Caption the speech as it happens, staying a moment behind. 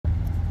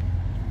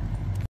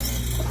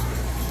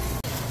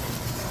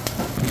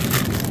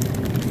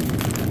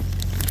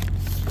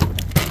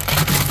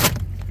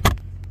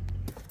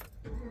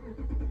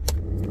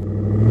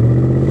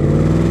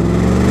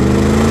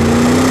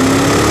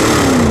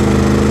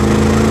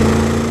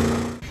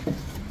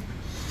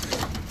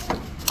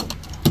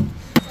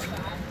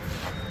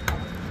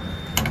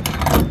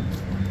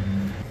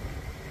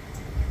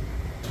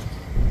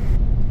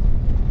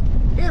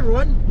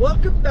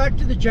back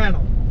to the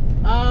channel.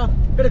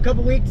 Been a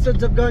couple weeks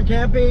since I've gone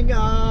camping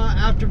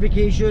after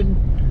vacation.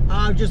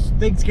 Just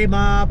things came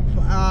up.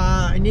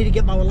 I need to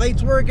get my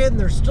lights working.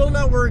 They're still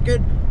not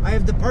working. I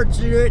have the parts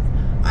to do it.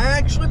 I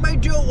actually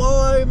might do it while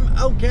I'm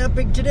out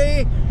camping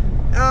today.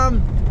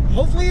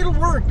 Hopefully it'll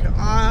work.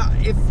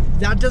 If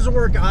that doesn't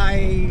work,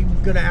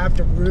 I'm gonna have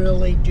to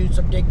really do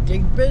some dig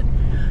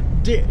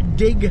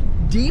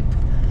deep.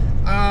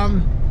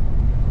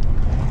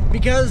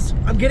 Because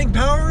I'm getting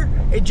power,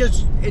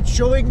 it's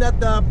showing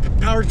that the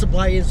power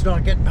supply is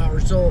not getting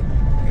power, so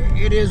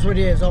it is what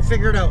it is. I'll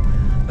figure it out.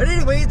 But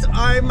anyways,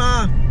 I'm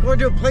going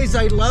to a place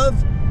I love.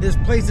 This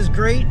place is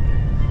great.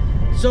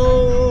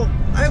 So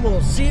I will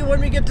see you when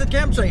we get to the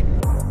campsite.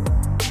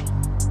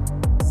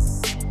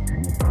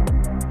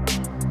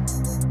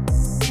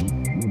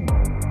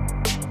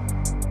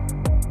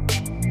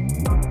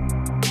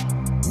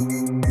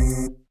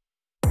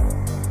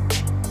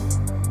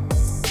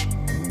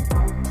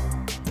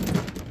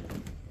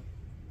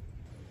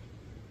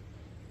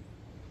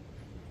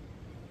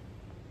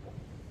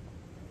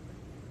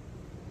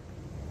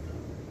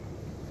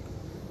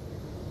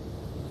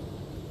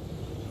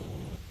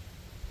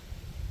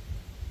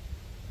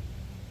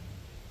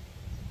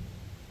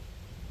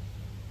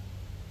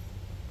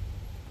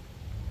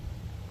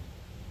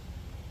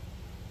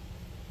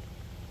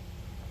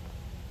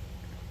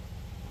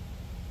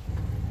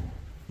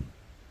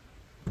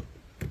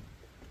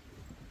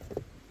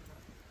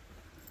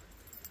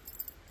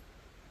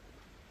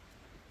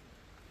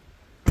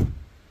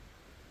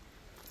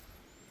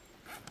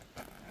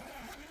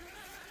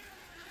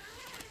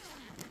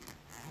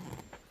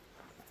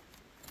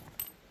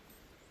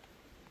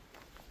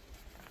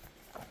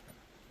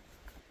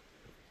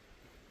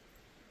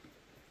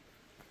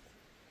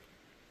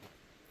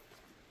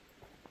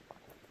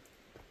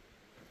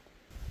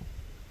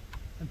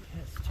 I'm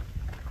pissed.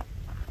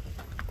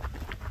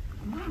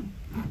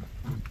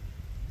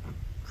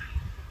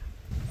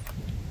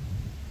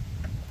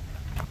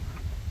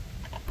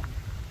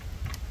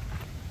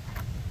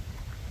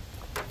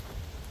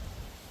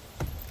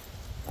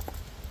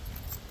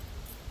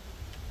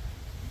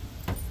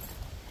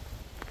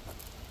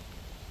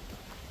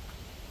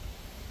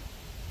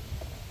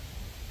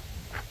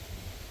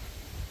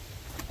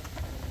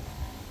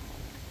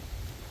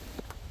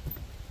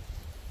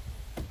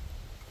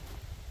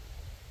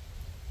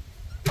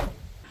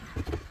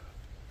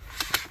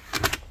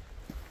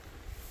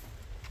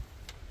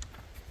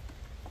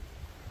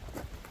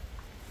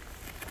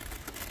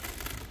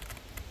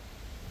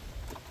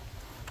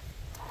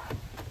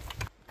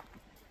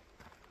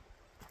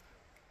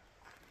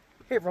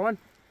 Hey everyone,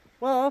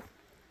 well,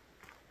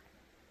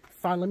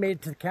 finally made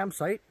it to the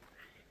campsite.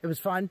 It was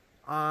fun.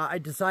 I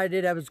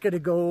decided I was going to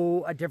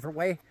go a different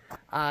way.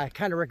 I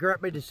kind of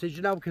regret my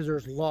decision now because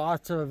there's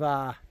lots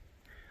of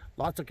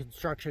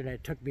construction.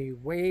 It took me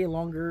way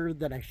longer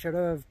than I should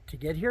have to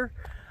get here,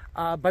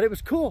 but it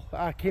was cool.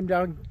 I came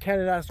down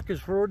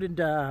Canadaskis Road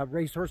into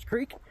Racehorse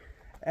Creek,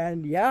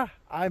 and yeah,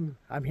 I'm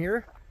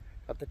here.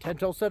 Got the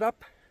tent all set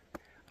up,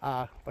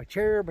 my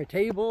chair, my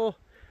table.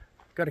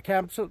 Got a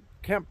camp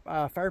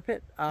fire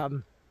pit.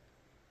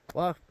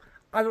 Well,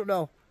 I don't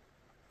know.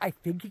 I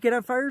think you can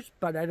have fires,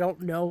 but I don't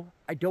know.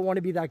 I don't want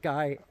to be that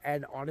guy.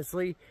 And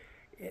honestly,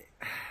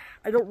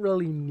 I don't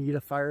really need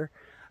a fire.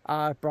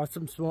 Brought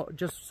some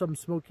just some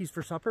smokies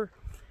for supper.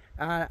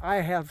 I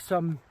have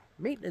some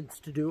maintenance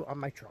to do on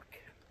my truck.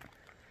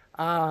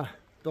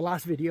 The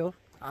last video,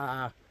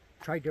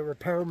 tried to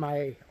repair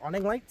my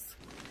awning lights.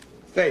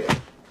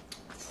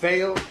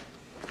 Fail,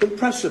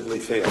 impressively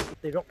fail.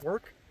 They don't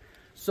work.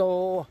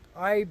 So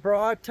I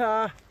brought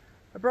a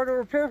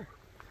repair.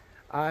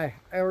 I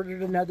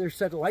ordered another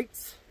set of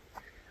lights.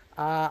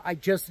 I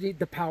just need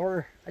the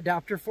power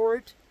adapter for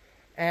it,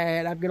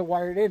 and I'm gonna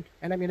wire it in,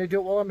 and I'm gonna do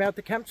it while I'm at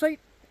the campsite.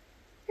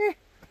 I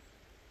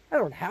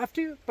don't have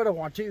to, but I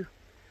want to.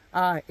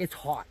 It's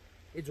hot.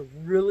 It's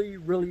really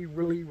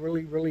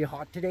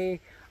hot today.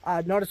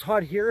 Not as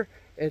hot here.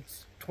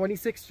 It's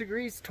 26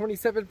 degrees,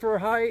 27 for a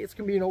high. It's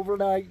gonna be an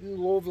overnight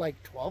low of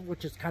like 12,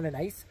 which is kind of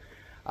nice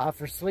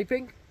for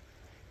sleeping.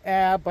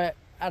 But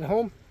at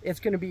home, it's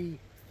going to be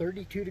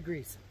 32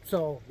 degrees.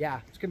 So,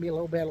 yeah, it's going to be a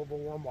little bit of a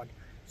warm one.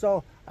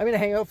 So, I'm going to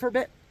hang out for a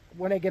bit.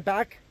 When I get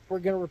back, we're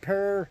going to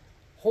repair,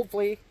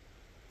 hopefully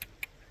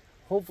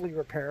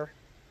repair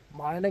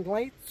my awning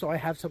light. So, I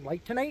have some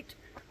light tonight.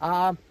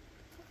 I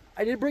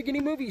didn't bring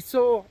any movies,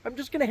 so I'm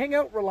just going to hang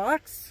out,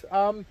 relax.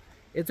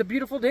 It's a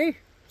beautiful day.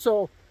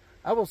 So,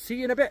 I will see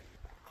you in a bit.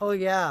 Oh,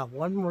 yeah,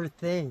 one more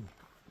thing.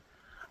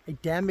 I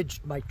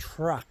damaged my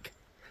truck.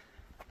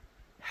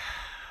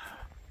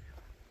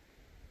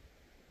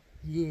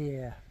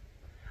 Yeah,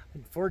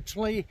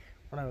 unfortunately,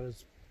 when I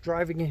was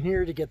driving in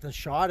here to get the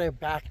shot, I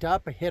backed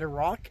up, I hit a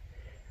rock,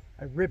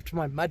 I ripped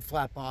my mud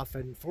flap off,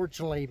 and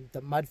unfortunately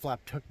the mud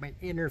flap took my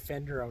inner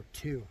fender out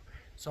too,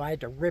 so I had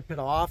to rip it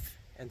off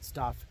and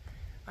stuff.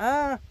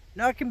 Not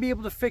gonna be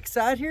able to fix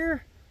that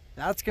here.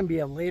 That's gonna be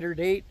a later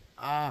date.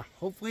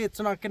 Hopefully it's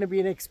not gonna be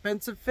an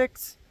expensive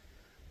fix,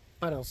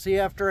 but I'll see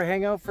you after I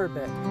hang out for a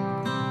bit.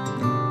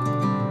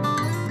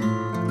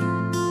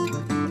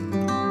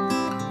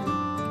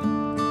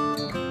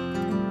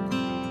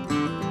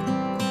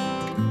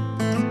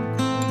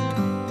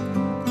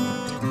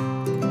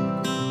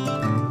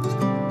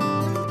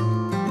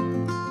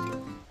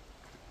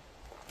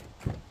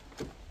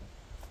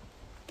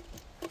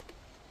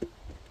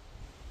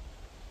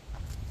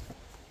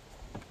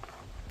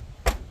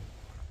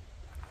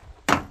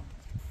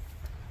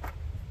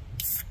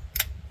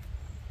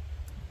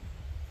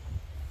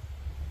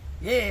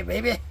 Yeah,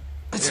 baby.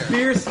 It's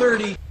beer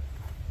 30.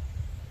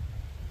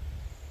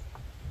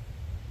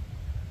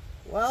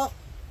 Well,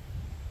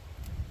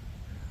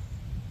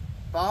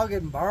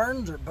 Bogan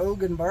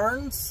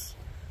Barnes,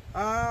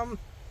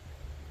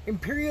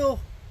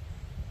 Imperial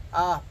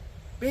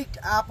baked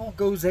apple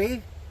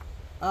gose,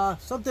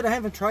 something I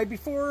haven't tried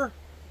before,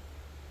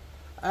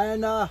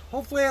 and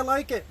hopefully I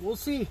like it. We'll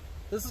see.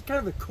 This is kind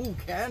of a cool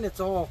can. It's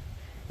all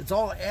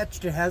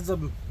etched. It has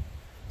some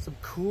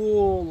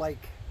cool,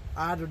 like,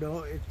 I don't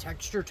know,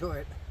 texture to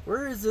it.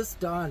 Where is this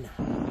done?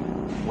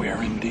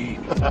 Where indeed?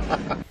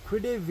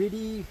 Quide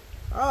Vidi.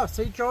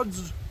 St.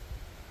 John's,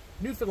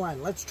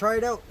 Newfoundland. Let's try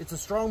it out. It's a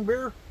strong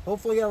beer.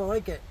 Hopefully I'll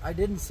like it. I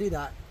didn't see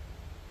that.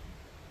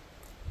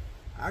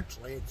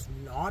 Actually, it's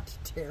not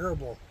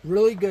terrible.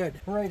 Really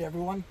good. All right,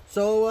 everyone.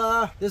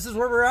 So, this is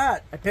where we're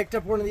at. I picked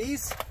up one of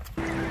these.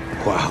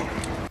 Wow.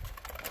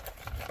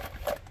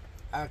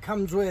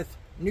 Comes with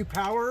new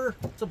power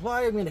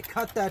supply. I'm going to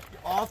cut that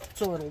off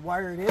so it'll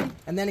wire it in.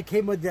 And then it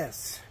came with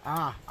this.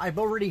 I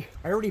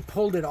already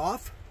pulled it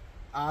off.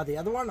 The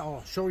other one,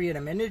 I'll show you in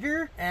a minute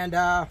here. And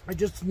I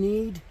just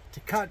need to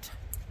cut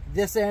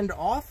this end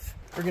off.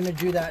 We're gonna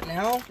do that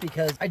now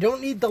because I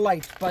don't need the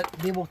lights, but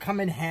they will come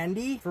in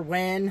handy for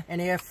when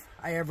and if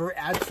I ever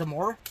add some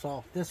more.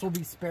 So this will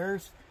be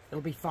spares.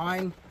 It'll be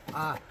fine.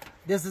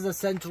 This is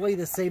essentially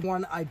the same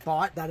one I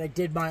bought that I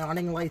did my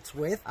awning lights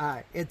with.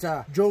 It's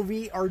a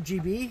Jovi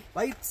RGB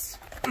lights.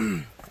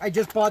 I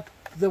just bought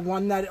the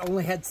one that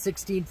only had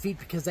 16 feet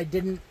because I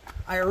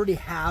already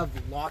have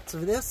lots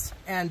of this.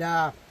 And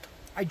I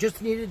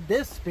just needed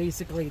this,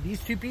 basically,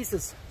 these two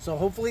pieces. So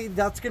hopefully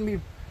that's gonna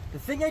be the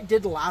thing I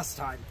did last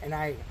time, and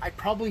I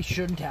probably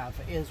shouldn't have,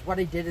 is what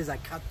I did is I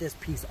cut this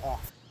piece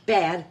off.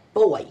 Bad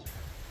boy.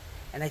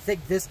 And I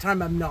think this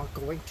time I'm not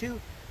going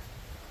to.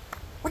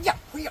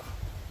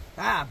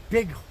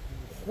 Big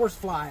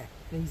horsefly.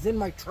 And he's in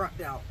my truck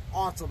now.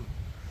 Awesome.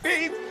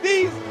 Beef,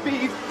 beef,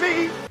 beef,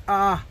 beef.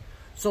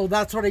 So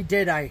that's what I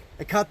did. I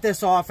cut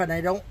this off, and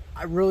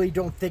I really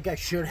don't think I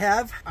should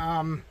have.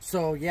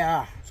 So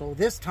yeah. So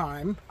this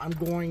time I'm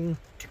going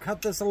to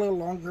cut this a little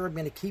longer. I'm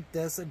going to keep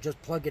this and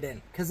just plug it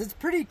in because it's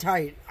pretty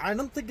tight. I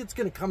don't think it's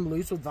going to come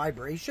loose with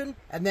vibration.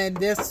 And then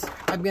this,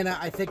 I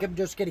think I'm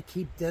just going to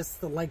keep this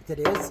the length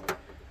it is.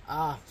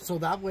 So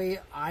that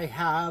way I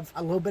have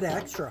a little bit of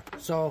extra.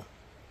 So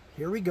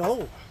here we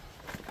go.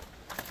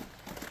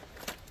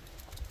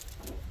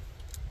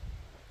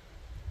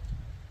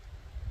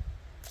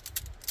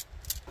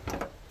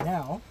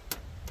 Now,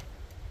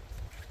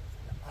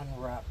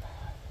 unwrap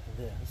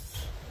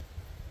this.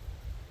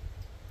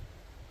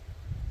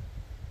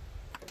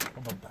 How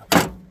about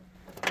that?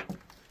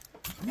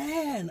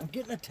 Man, I'm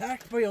getting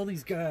attacked by all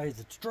these guys.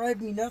 It's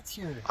driving me nuts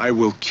here. I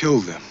will kill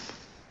them.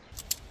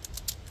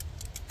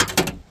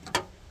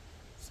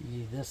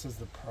 See, this is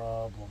the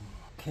problem.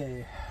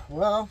 Okay,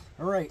 well,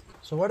 all right.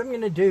 So what I'm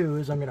going to do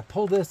is I'm going to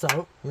pull this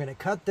out. I'm going to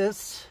cut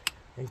this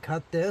and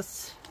cut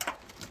this.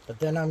 But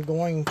then I'm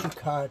going to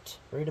cut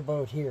right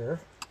about here.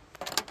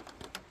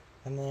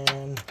 And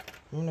then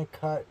I'm going to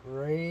cut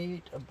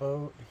right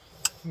about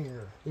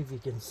here. If you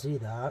can see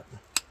that.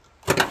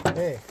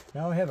 Okay,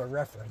 now I have a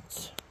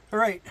reference. All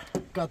right,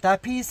 got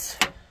that piece.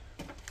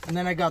 And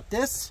then I got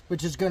this,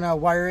 which is going to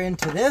wire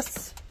into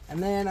this.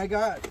 And then I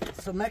got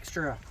some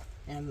extra,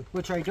 and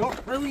which I don't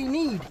really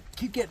need.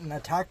 Keep getting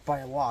attacked by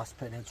a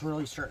wasp, and it's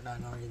really starting to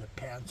annoy the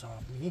pants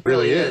off me. It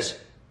really is.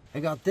 I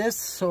got this,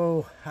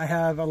 so I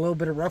have a little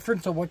bit of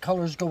reference on what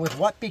colors go with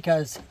what,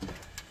 because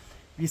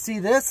you see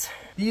this?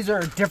 These are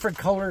a different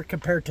color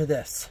compared to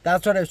this.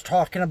 That's what I was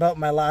talking about in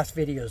my last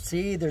video.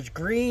 See, there's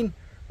green,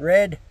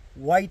 red,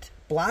 white,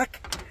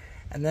 black,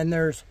 and then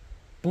there's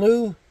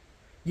blue,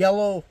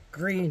 yellow,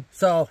 green.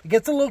 So it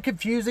gets a little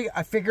confusing.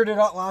 I figured it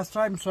out last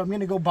time, so I'm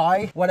going to go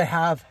buy what I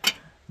have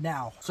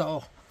now.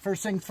 So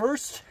first thing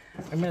first,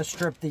 I'm going to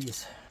strip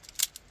these.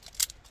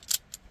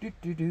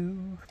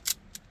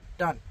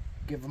 Done.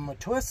 Give them a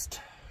twist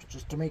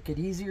just to make it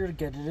easier to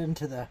get it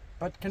into the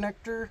butt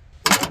connector.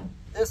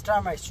 This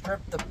time I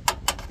stripped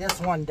this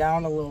one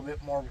down a little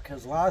bit more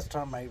because last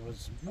time I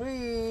was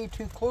way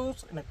too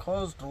close and it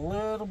caused a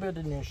little bit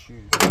of an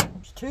issue.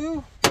 There's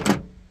 2,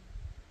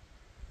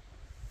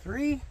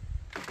 3,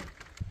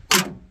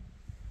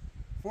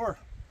 4.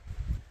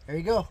 There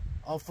you go.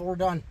 All 4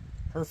 done.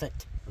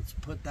 Perfect. Let's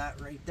put that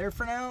right there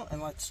for now,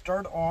 and let's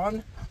start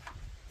on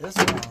this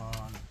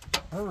one.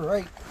 All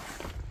right.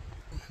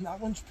 That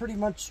one's pretty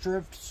much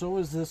stripped. So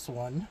is this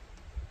one.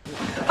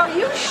 Are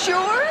you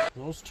sure?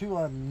 Those 2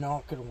 I'm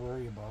not going to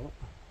worry about.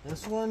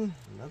 This one,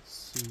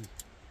 let's see.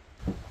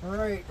 All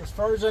right. As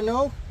far as I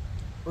know,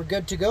 we're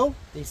good to go.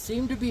 They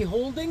seem to be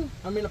holding.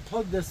 I'm going to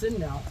plug this in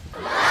now.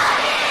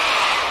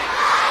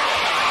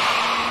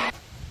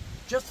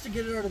 Just to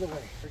get it out of the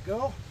way. There we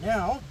go.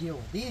 Now, deal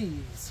with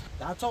these.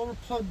 That's all we're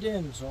plugged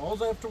in, so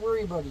all I have to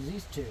worry about is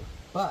these 2.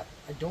 But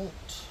I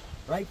don't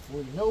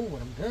rightfully know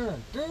what I'm gonna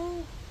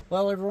do.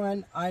 Well,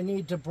 everyone, I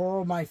need to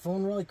borrow my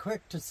phone really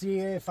quick to see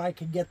if I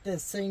can get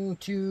this thing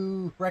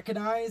to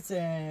recognize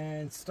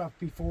and stuff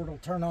before it'll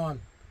turn on.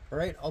 All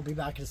right, I'll be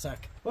back in a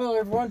sec. Well,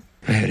 everyone.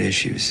 I had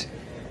issues.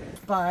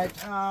 But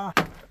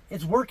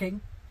it's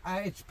working.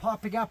 It's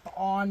popping up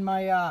on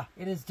my,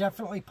 it is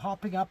definitely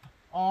popping up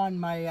on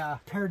my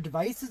paired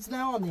devices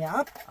now on the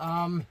app.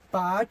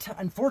 But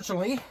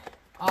unfortunately,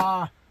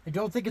 I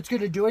don't think it's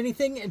going to do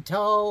anything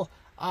until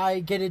I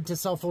get into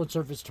cell phone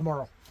service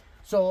tomorrow.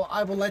 So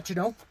I will let you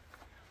know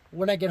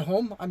when I get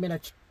home. I'm going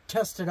to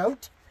test it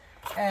out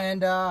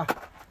and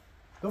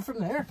go from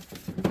there.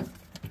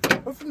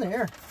 Go from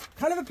there.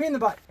 Kind of a pain in the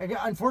butt.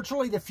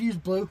 Unfortunately, the fuse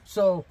blew,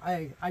 so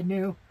I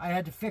knew I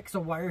had to fix a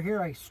wire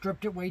here. I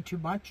stripped it way too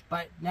much,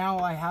 but now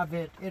I have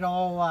it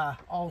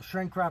all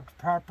shrink wrapped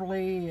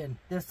properly and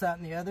this, that,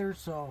 and the other.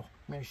 So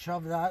I'm gonna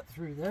shove that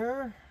through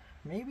there,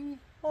 maybe.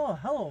 Oh,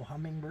 hello,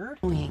 hummingbird.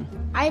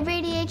 I have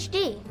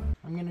ADHD.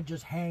 I'm gonna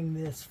just hang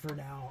this for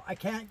now. I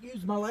can't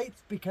use my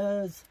lights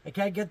because I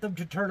can't get them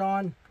to turn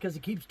on because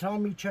it keeps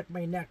telling me check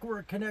my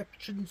network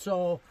connection.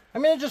 So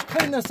I'm gonna just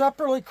clean this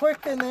up really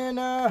quick and then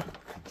I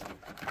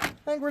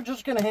think we're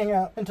just gonna hang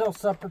out until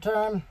supper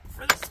time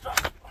for this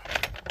stuff.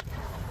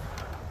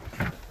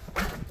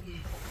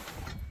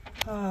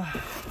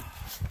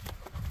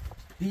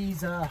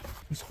 These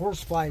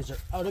horseflies are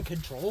out of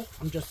control.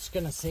 I'm just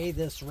gonna say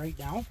this right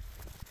now.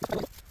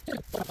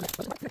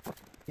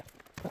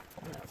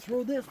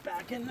 Throw this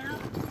back in there.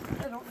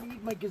 I don't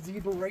need my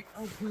gazebo right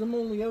now because I'm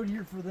only out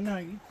here for the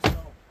night.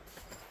 So.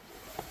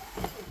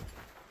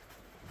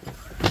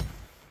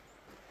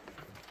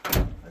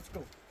 Let's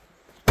go.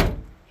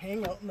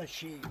 Hang out in the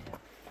shade.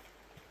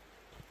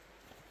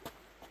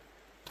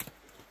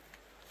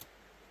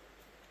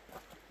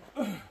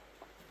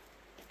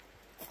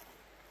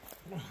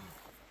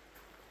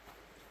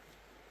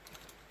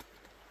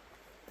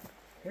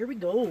 Here we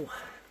go.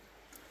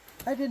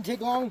 That didn't take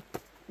long.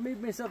 I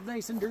made myself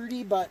nice and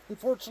dirty, but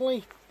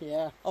unfortunately,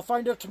 yeah. I'll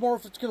find out tomorrow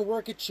if it's going to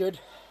work. It should.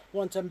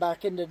 Once I'm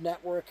back into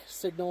network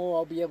signal,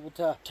 I'll be able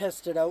to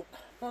test it out.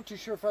 Not too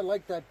sure if I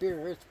like that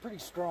beer. It's pretty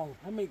strong.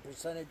 How many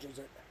percentage is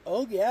it?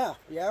 Oh, yeah.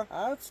 Yeah.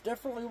 That's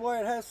definitely why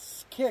it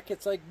has kick.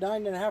 It's like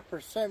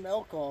 9.5%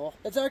 alcohol.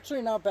 It's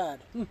actually not bad.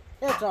 Yeah,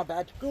 it's not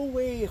bad. Go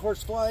away,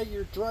 horsefly.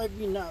 You're driving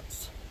me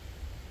nuts.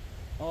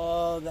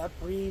 Oh, that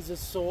breeze is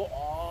so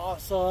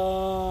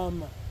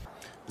awesome.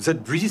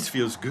 That breeze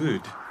feels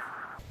good.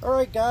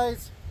 Alright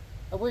guys,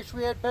 I wish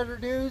we had better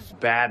news.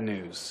 Bad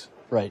news.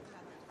 Right.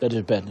 That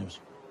is bad news.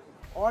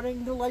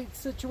 Awning the light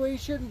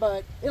situation,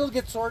 but it'll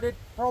get sorted.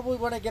 Probably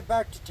when I get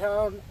back to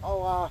town,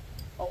 I'll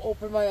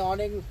open my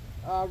awning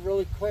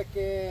really quick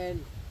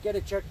and get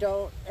it checked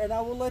out, and I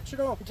will let you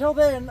know. Until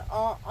then,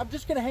 I'm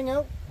just gonna hang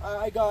out.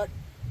 I got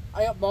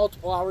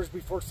multiple hours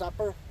before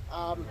supper,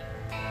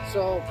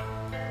 so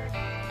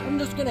I'm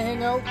just gonna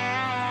hang out.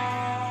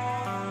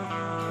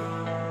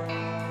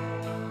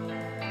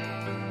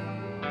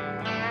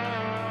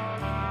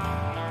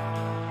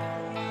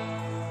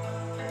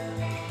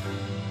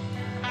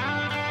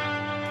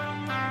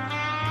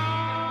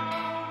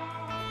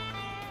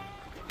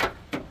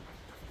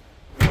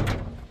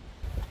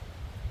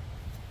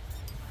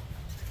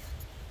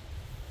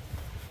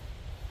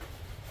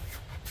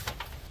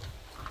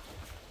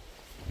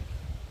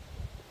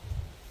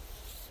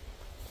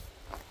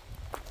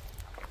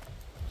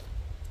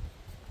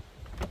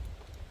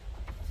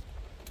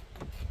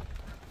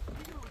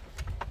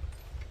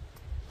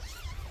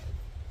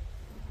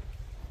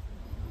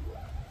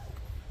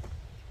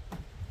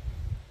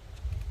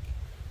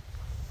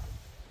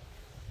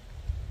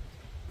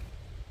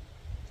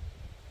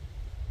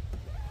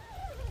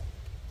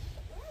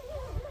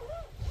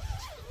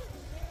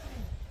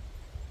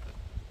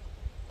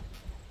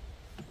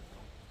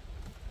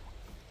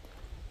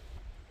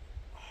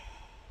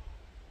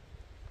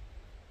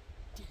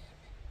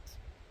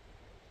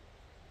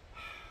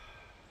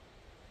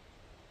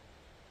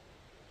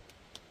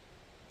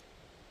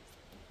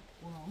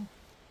 Well,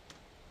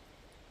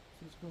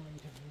 this is going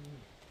to be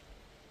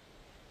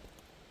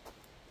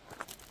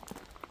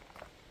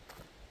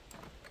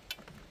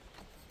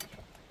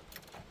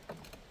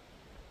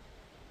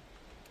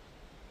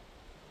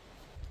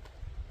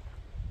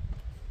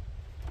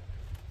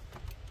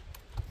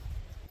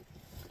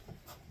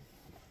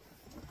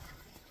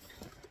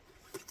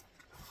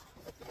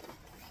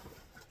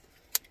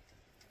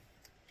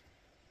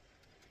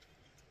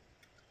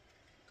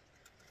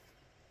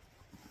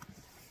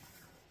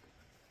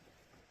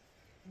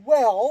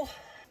well,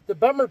 the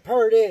bummer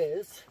part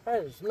is,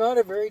 that is not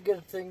a very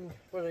good thing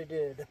what I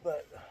did,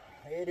 but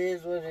it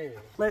is what it is.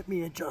 Let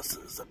me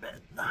adjust this a bit.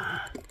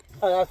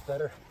 Oh, that's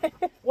better.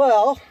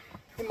 Well,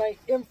 in my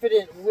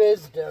infinite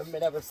wisdom,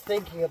 and I was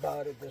thinking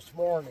about it this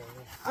morning,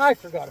 I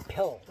forgot a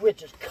pillow,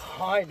 which is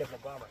kind of a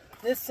bummer.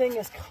 This thing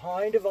is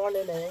kind of on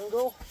an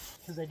angle,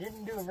 because I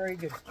didn't do a very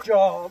good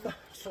job,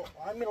 so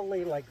I'm going to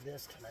lay like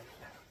this tonight.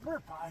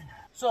 We're fine.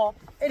 So,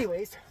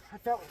 anyways, I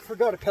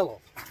forgot a pillow.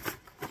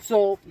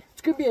 So,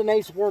 it's going to be a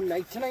nice warm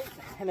night tonight,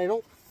 and I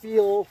don't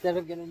feel that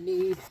I'm going to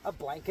need a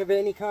blanket of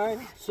any kind.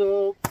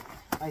 So,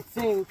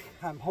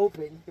 I'm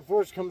hoping, if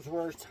worst comes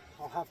worst,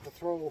 I'll have to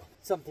throw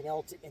something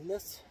else in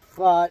this.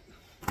 But,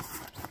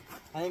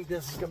 I think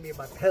this is gonna be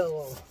my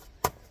pillow,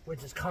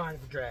 which is kind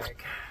of a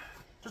drag.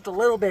 Just a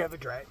little bit of a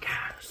drag.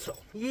 So,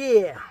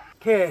 yeah.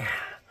 Okay,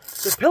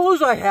 the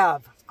pillows I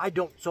have, I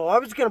don't. So I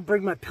was gonna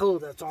bring my pillow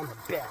that's on the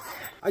bed.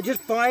 I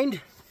just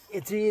find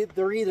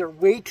they're either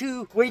way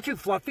too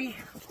fluffy,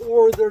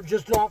 or they're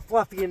just not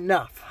fluffy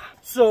enough.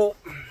 So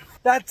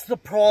that's the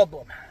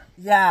problem.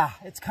 Yeah,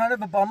 it's kind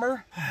of a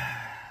bummer.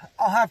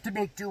 I'll have to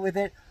make do with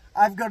it.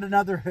 I've got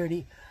another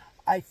hoodie.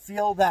 I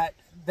feel that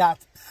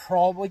that's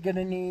probably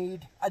gonna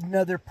need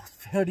another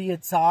hoodie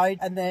inside,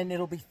 and then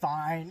it'll be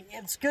fine.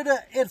 It's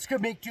gonna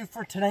make do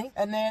for tonight.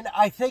 And then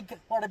I think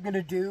what I'm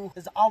gonna do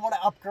is I want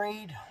to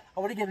upgrade. I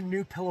want to get a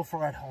new pillow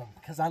for at home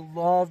because I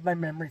love my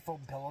memory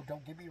foam pillow.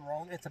 Don't get me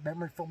wrong, it's a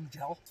memory foam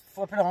gel.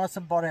 Flipping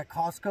awesome. Bought it at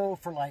Costco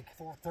for like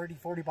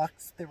 40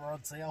 bucks. They were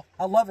on sale.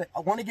 I love it. I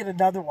want to get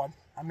another one.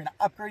 I'm going to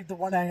upgrade the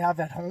one I have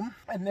at home,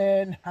 and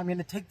then I'm going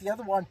to take the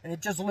other one, and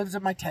it just lives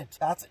in my tent.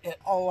 That's it.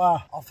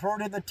 I'll throw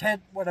it in the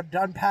tent when I'm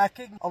done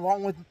packing,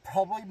 along with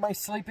probably my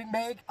sleeping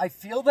bag. I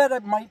feel that I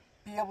might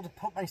be able to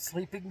put my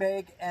sleeping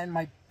bag and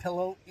my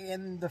pillow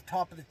in the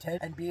top of the tent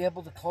and be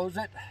able to close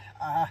it.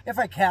 If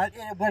I can't,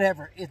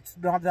 whatever. It's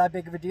not that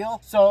big of a deal.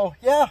 So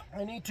yeah,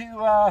 I need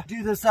to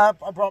do this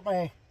up. I brought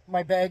my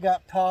bag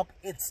up top.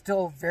 It's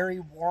still very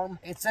warm.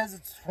 It says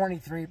it's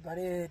 23, but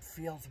it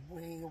feels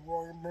way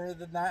warmer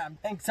than that.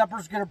 I think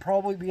supper's gonna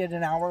probably be in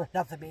an hour.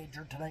 Nothing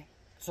major tonight.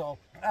 So,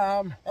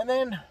 and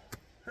then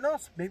who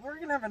knows? Maybe we're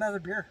gonna have another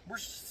beer. We'll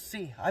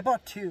see. I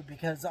bought 2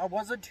 because I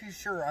wasn't too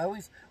sure.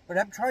 When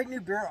I'm trying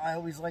new beer, I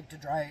always like to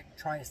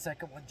try a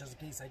second one just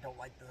in case I don't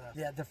like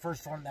the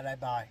first one that I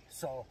buy.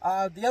 So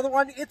the other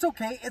one, it's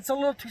okay. It's a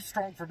little too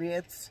strong for me.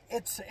 It's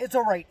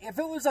all right. If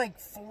it was like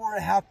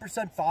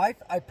 4.5% 5,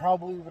 I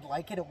probably would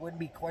like it. It wouldn't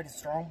be quite as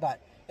strong, but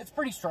it's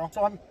pretty strong.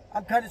 So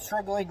I'm kind of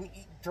struggling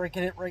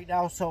drinking it right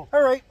now. So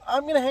all right,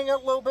 I'm gonna hang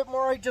out a little bit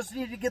more. I just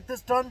need to get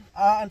this done.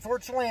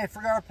 Unfortunately, I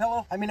forgot a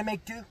pillow. I'm gonna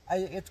make do.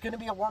 It's gonna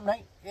be a warm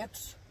night.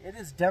 It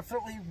is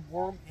definitely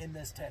warm in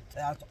this tent.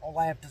 That's all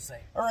I have to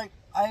say. All right,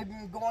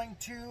 I'm going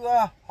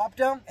to hop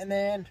down, and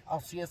then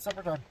I'll see you at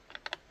supper time.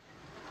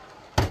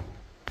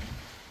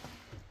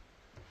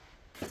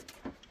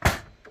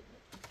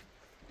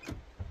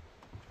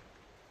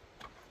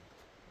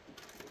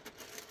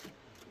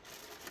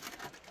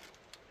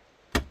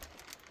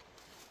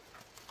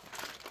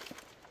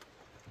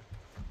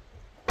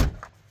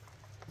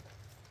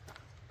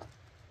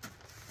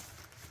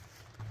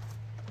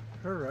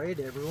 All right,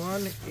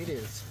 everyone, it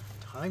is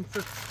time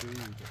for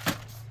food.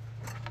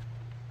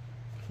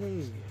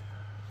 Okay,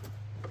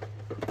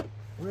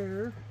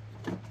 where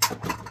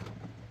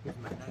is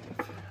my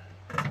knife?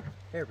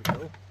 There we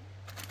go.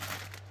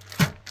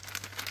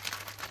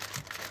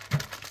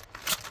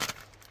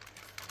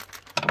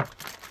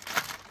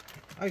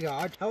 I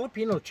got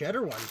jalapeno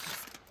cheddar ones.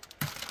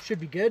 Should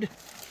be good.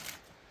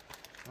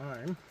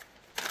 I'm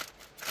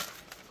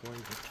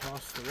going to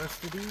toss the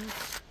rest of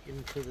these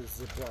into the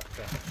Ziploc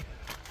bag.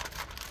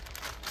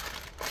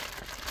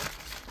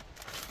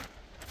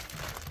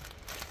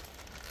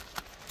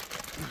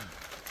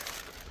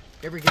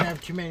 Never can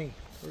have too many.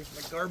 Where's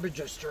my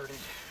garbage I started?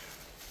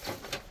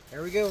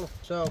 There we go.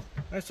 So,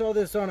 I saw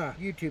this on a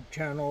YouTube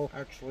channel,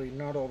 actually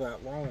not all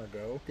that long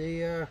ago.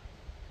 They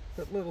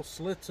put little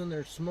slits in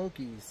their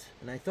smokies,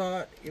 and I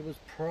thought it was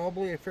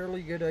probably a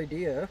fairly good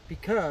idea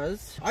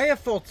because I have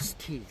false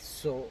teeth,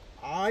 so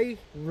I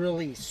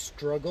really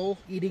struggle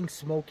eating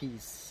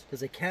smokies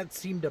because I can't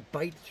seem to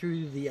bite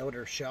through the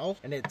outer shell,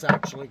 and it's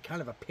actually kind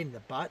of a pain in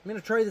the butt. I'm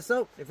gonna try this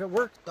out. If it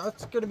works,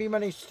 that's gonna be my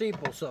next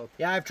staple. So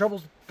yeah, I have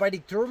trouble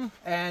biting through them,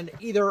 and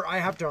either I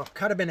have to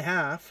cut them in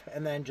half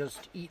and then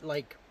just eat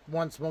like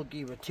one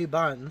smoky with 2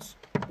 buns,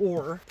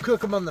 or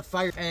cook them on the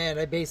fire, and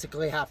I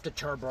basically have to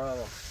charbroil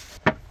them.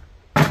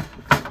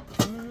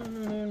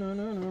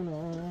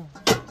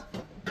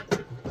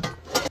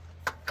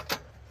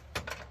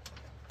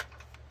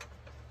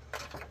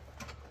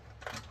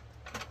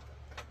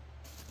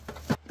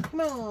 Come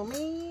on,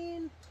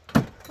 man.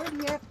 Why do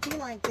you have to be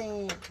like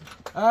that?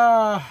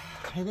 I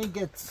think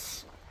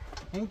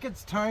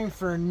it's time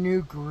for a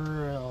new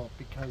grill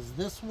because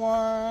this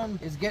one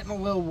is getting a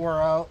little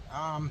wore out.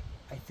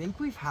 I think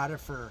we've had it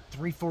for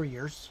 3-4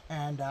 years,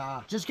 and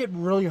just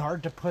getting really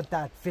hard to put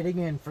that fitting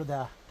in for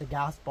the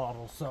gas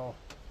bottle. So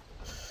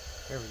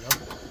there we go.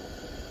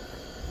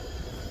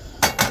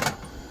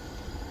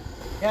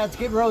 Yeah, it's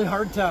getting really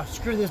hard to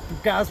screw this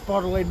gas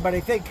bottle in, but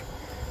I think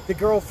the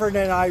girlfriend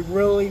and I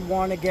really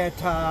want to get,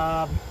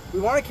 we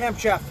want a Camp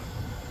Chef,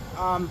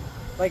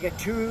 like a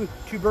two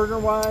burner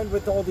one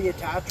with all the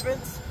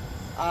attachments.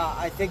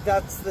 I think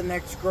that's the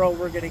next grill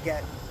we're gonna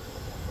get,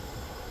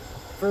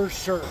 for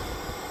sure.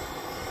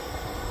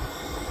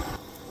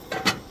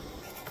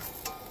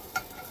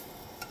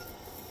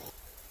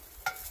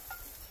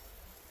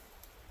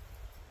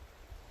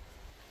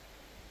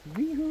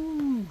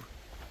 Wee-hoo!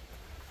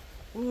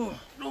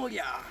 Oh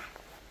yeah!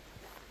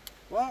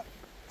 Well,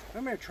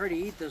 I'm going to try to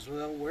eat this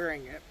without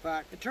wearing it,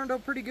 but it turned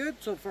out pretty good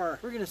so far.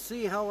 We're going to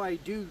see how I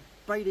do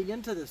biting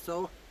into this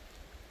though.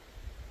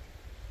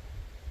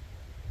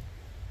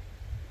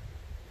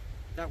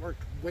 That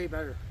worked way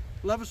better.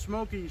 Love a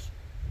Smokies.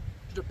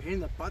 Just a pain in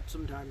the butt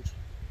sometimes.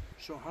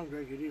 So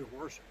hungry I could eat a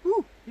horse.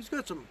 Woo! He's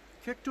got some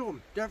kick to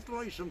him.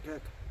 Definitely some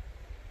kick.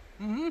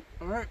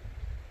 Alright.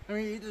 I'm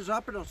gonna eat this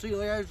up and I'll see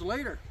you guys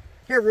later.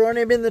 Hey everyone,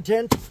 I'm in the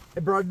tent. I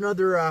brought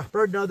another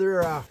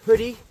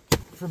hoodie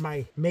for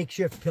my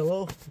makeshift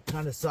pillow.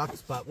 Kind of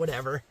sucks, but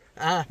whatever.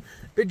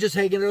 Been just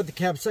hanging out at the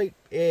campsite.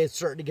 It's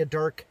starting to get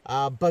dark.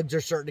 Bugs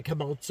are starting to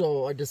come out,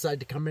 so I decided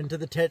to come into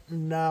the tent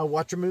and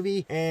watch a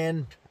movie.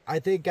 And I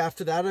think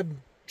after that,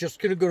 I'm just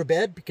gonna go to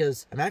bed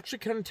because I'm actually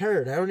kind of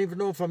tired. I don't even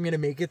know if I'm gonna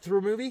make it through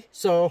a movie.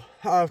 So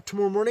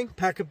tomorrow morning,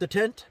 pack up the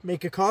tent,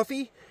 make a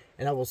coffee,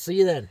 and I will see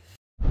you then.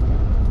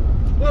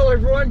 Well,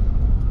 everyone,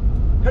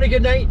 had a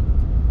good night.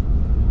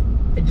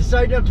 I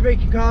decided not to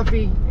make a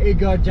coffee. It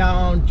got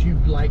down to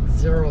like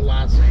 0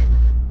 last night.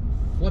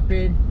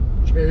 Flipping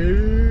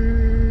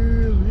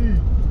chilly.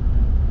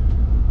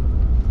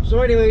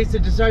 So anyways, I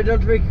decided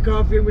not to make a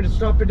coffee. I'm going to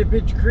stop into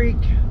Pitch Creek.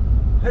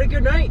 Had a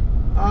good night.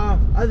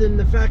 Other than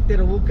the fact that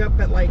I woke up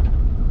at like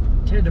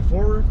 10 to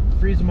 4,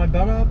 freezing my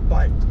butt off.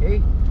 But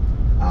hey,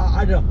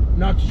 I don't,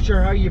 not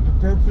sure how you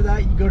prepare for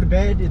that. You go to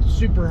bed, it's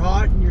super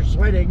hot and you're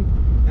sweating.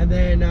 And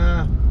then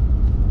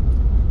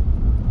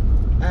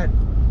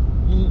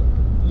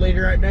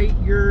later at night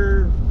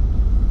you're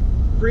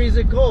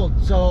freezing cold,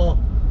 so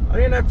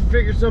I'm gonna have to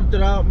figure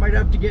something out. Might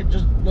have to get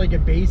just like a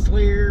base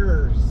layer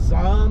or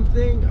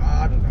something,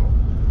 I don't know.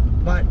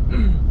 But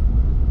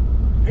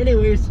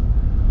anyways,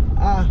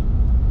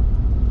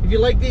 if you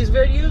like these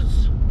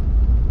videos,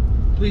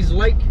 please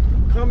like,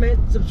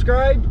 comment,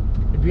 subscribe.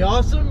 It'd be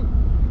awesome,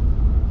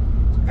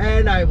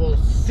 and I will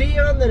see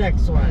you on the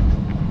next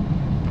one.